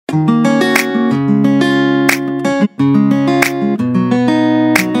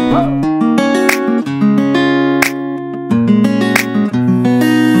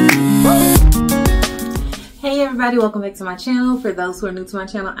welcome back to my channel. For those who are new to my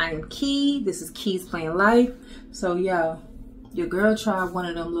channel, I am Kei. This is Kei's Playing Life. So yeah, your girl tried one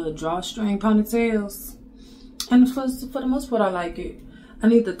of them little drawstring ponytails, and for the most part I like it. I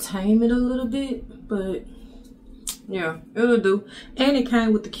need to tame it a little bit, but yeah, it'll do. And it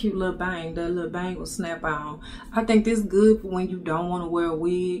came with the cute little bang. That little bang will snap on. I think this is good for when you don't want to wear a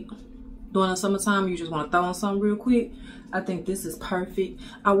wig during the summertime. You just want to throw on something real quick. I think this is perfect.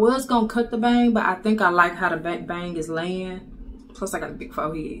 I was gonna cut the bang, but I think I like how the bang is laying. Plus I got a big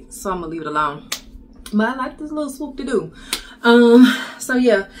forehead, so I'm gonna leave it alone. But I like this little swoop to do. So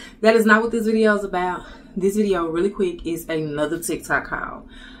yeah, that is not what this video is about. This video, really quick, is another TikTok haul.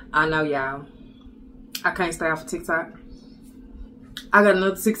 I know y'all, I can't stay off of TikTok. I got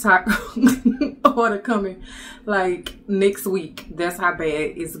another TikTok order coming like next week. That's how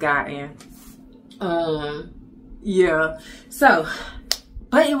bad it's gotten. Yeah, so,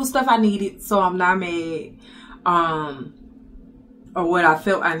 but it was stuff I needed, so I'm not mad. Or what I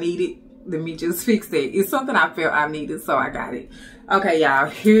felt I needed. Let me just fix that. It's something I felt I needed, so I got it. Okay, y'all,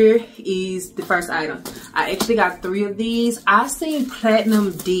 here is the first item. I actually got 3 of these. I seen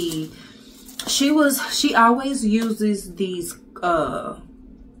Platinum D. She always uses these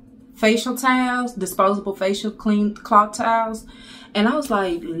facial towels, disposable facial clean cloth towels. And I was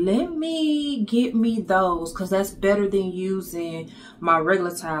like, let me get me those, because that's better than using my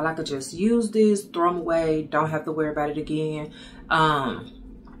regular towel. I could just use this, throw them away, don't have to worry about it again.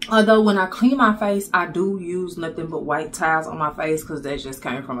 Although when I clean my face, I do use nothing but white towels on my face, because that just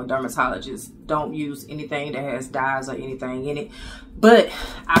came from a dermatologist. Don't use anything that has dyes or anything in it. But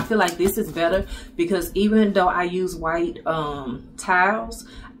I feel like this is better, because even though I use white towels,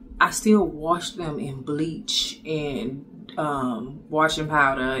 I still wash them in bleach and washing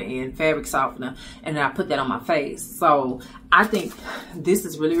powder and fabric softener, and then I put that on my face. So I think this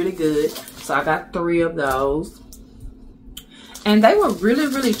is really good. So I got 3 of those, and they were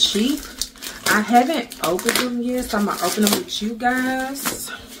really cheap. I haven't opened them yet, so I'm gonna open them with you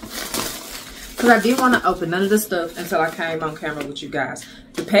guys, because I didn't want to open none of the stuff until I came on camera with you guys.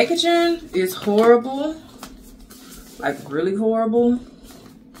 The packaging is horrible, like really horrible.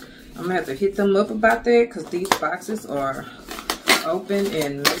 I'm gonna have to hit them up about that, because these boxes are open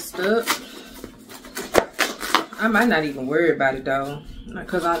and messed up. I might not even worry about it though,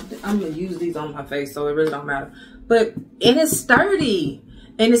 because I'm gonna use these on my face, so it really don't matter. But it is sturdy,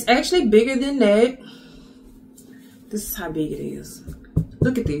 and it's actually bigger than that. This is how big it is.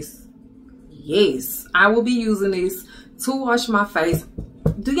 Look at this. Yes, I will be using this to wash my face.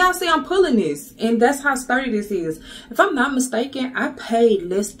 Do y'all see I'm pulling this? And that's how sturdy this is. If I'm not mistaken, I paid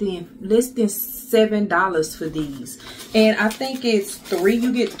less than $7 for these. And I think it's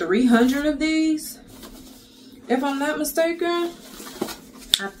you get 300 of these. If I'm not mistaken,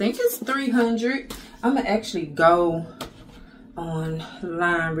 I think it's 300. I'm gonna actually go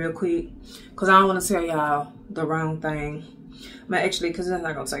online real quick, because I don't want to tell y'all the wrong thing. I'm gonna actually, because it's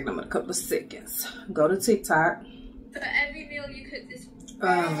not gonna take them a couple of seconds. Go to TikTok. For every meal you cook this.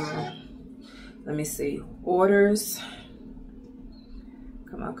 Let me see. Orders.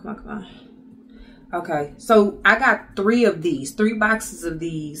 Come on. Okay, so I got 3 of these, 3 boxes of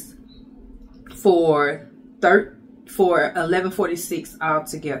these for $11.46 all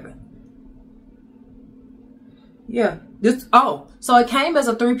together. Yeah, so it came as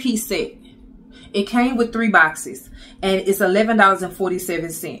a 3-piece set. It came with 3 boxes, and it's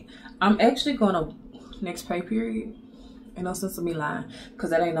 $11.47. I'm actually gonna next pay period. Ain't no sense of me lying,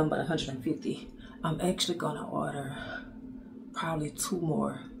 because that ain't nothing but 150. I'm actually gonna order probably 2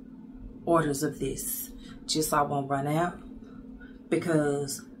 more orders of this, just so I won't run out,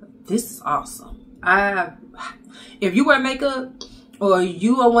 because this is awesome. If you wear makeup, or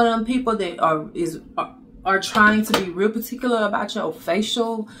you are one of them people that are trying to be real particular about your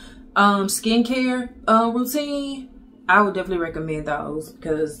facial skincare routine, I would definitely recommend those,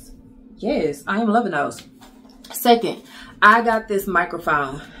 because yes, I am loving those. Second, I got this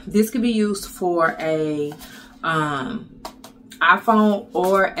microphone. This could be used for a iPhone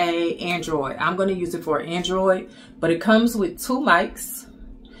or a Android. I'm going to use it for Android, but it comes with 2 mics,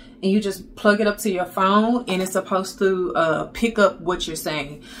 and you just plug it up to your phone, and it's supposed to pick up what you're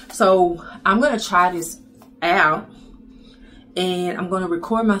saying. So I'm going to try this out, and I'm going to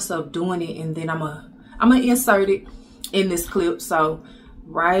record myself doing it, and then I'm gonna insert it in this clip. So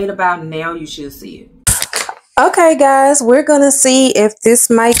right about now you should see it. Okay guys, we're gonna see if this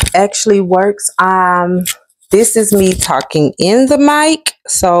mic actually works. This is me talking in the mic,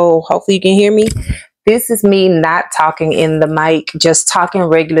 so hopefully you can hear me. This is me not talking in the mic, just talking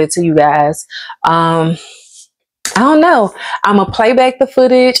regular to you guys. I don't know. I'm gonna play back the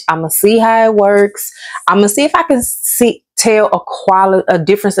footage. I'm gonna see how it works. I'm gonna see if I can tell a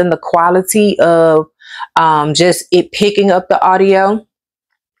difference in the quality of just it picking up the audio.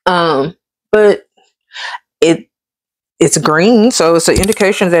 But it's green, so it's an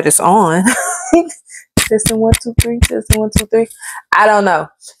indication that it's on. Testing 1 2 3. Testing 1 2 3. I don't know.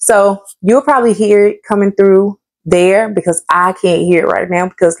 So you'll probably hear it coming through there because I can't hear it right now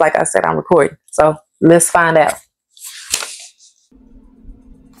because, like I said, I'm recording. So let's find out.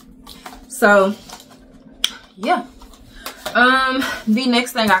 So yeah, the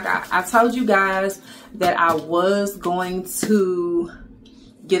next thing I told you guys that I was going to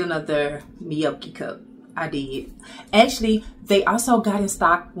get another gnocchi cup. I did. Actually, they also got in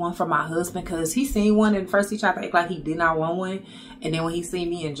stock one for my husband because he seen one and first he tried to act like he did not want one, and then when he seen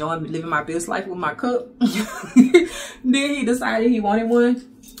me enjoying living my best life with my cup, then he decided he wanted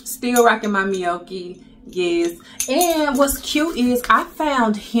one. Still rocking my gnocchi, yes. And what's cute is I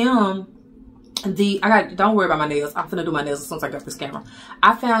found him don't worry about my nails. I'm finna do my nails as soon as I get this camera.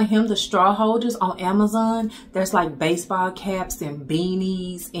 I found him the straw holders on Amazon. There's like baseball caps and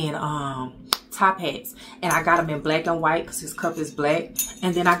beanies and top hats, and I got him in black and white because his cup is black.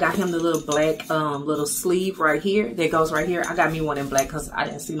 And then I got him the little black little sleeve right here that goes right here. I got me one in black because I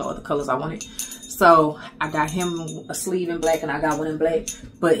didn't see no other colors I wanted, so I got him a sleeve in black and I got one in black.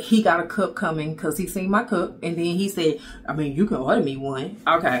 But he got a cup coming because he seen my cup, and then he said, I mean, you can order me one.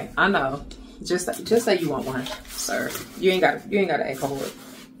 Okay, I know. Just say you want one, sir. You ain't got to ask for it.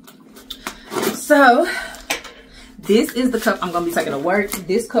 So this is the cup I'm gonna be taking to work.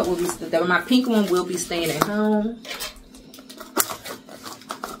 This cup will be my pink one will be staying at home.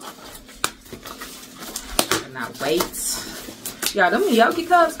 And I wait. Y'all, them gnocchi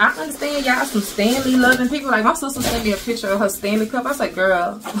cups, I understand y'all some Stanley loving people. Like my sister sent me a picture of her Stanley cup. I was like,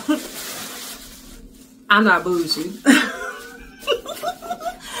 girl, I'm not bougie.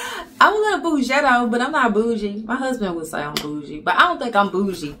 I'm a little bougie though, but I'm not bougie. My husband would say I'm bougie, but I don't think I'm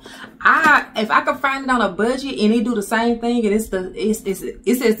bougie. If I could find it on a budget and it do the same thing and it's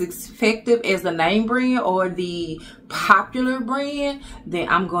as effective as the name brand or the popular brand, then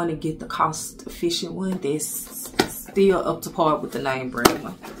I'm going to get the cost efficient one that's still up to par with the name brand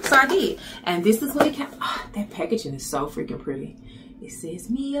one. So I did, and this is what it came. Oh, that packaging is so freaking pretty. It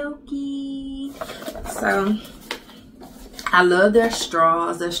says gnocchi. So I love their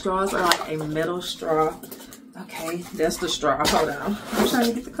straws. Their straws are like a metal straw. Okay, that's the straw. Hold on. I'm trying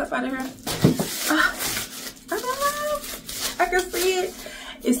to get the cup out of here. I can see it.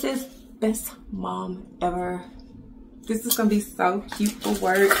 It says best mom ever. This is going to be so cute for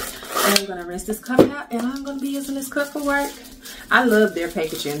work. And I'm going to rinse this cup out and I'm going to be using this cup for work. I love their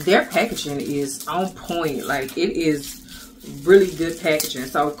packaging. Their packaging is on point. Like, it is really good packaging.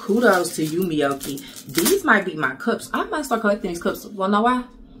 So kudos to you, gnocchi. These might be my cups. I might start collecting these cups. Well, know why?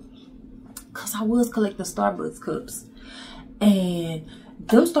 Because I was collecting Starbucks cups, and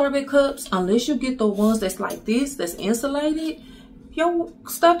them Starbucks cups, unless you get the ones that's like this, that's insulated, your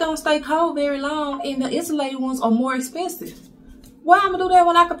stuff don't stay cold very long, and the insulated ones are more expensive. Why I'm gonna do that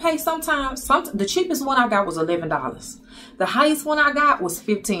when I could pay sometimes? The cheapest one I got was $11. The highest one I got was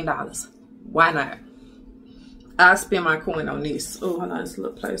 $15. Why not? I spend my coin on this. Oh, hold on, there's a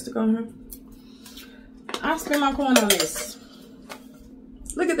little plastic on here. I spend my coin on this.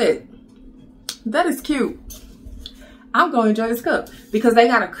 Look at that. That is cute. I'm going to enjoy this cup because they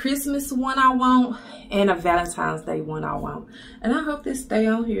got a Christmas one I want and a Valentine's Day one I want. And I hope this stay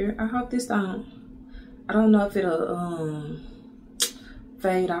on here. I hope this don't. I don't know if it'll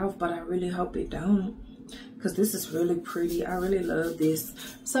fade off, but I really hope it don't, because this is really pretty. I really love this.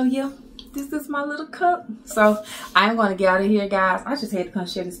 So yeah, this is my little cup. So I'm going to get out of here, guys. I just had to come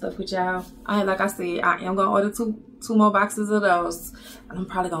share this stuff with y'all. Like I said, I am going to order two more boxes of those. And I'm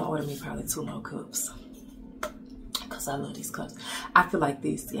probably going to order me probably 2 more cups, because I love these cups. I feel like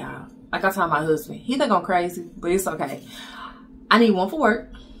this, y'all. Like I told my husband, he think I'm crazy, but it's okay. I need one for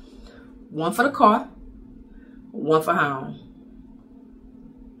work, one for the car, one for home.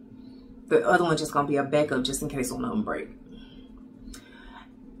 The other one just going to be a backup just in case one of them break.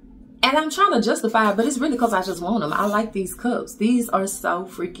 And I'm trying to justify it, but it's really because I just want them. I like these cups. These are so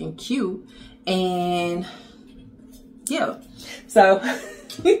freaking cute. And yeah. So,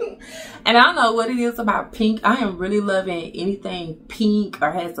 and I don't know what it is about pink. I am really loving anything pink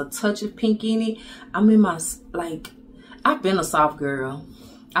or has a touch of pink in it. I'm in my, like, I've been a soft girl.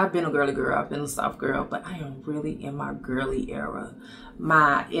 I've been a girly girl. I've been a soft girl. But I am really in my girly era.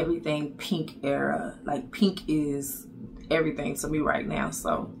 My everything pink era. Like, pink is everything to me right now.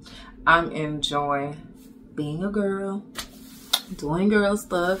 So I'm enjoying being a girl, doing girl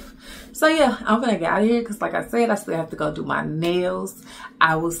stuff. So yeah, I'm gonna get out of here because like I said, I still have to go do my nails.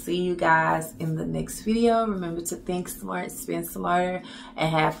 I will see you guys in the next video. Remember to think smart, spend smarter, and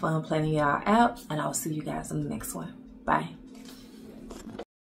have fun planning y'all out. And I'll see you guys in the next one. Bye.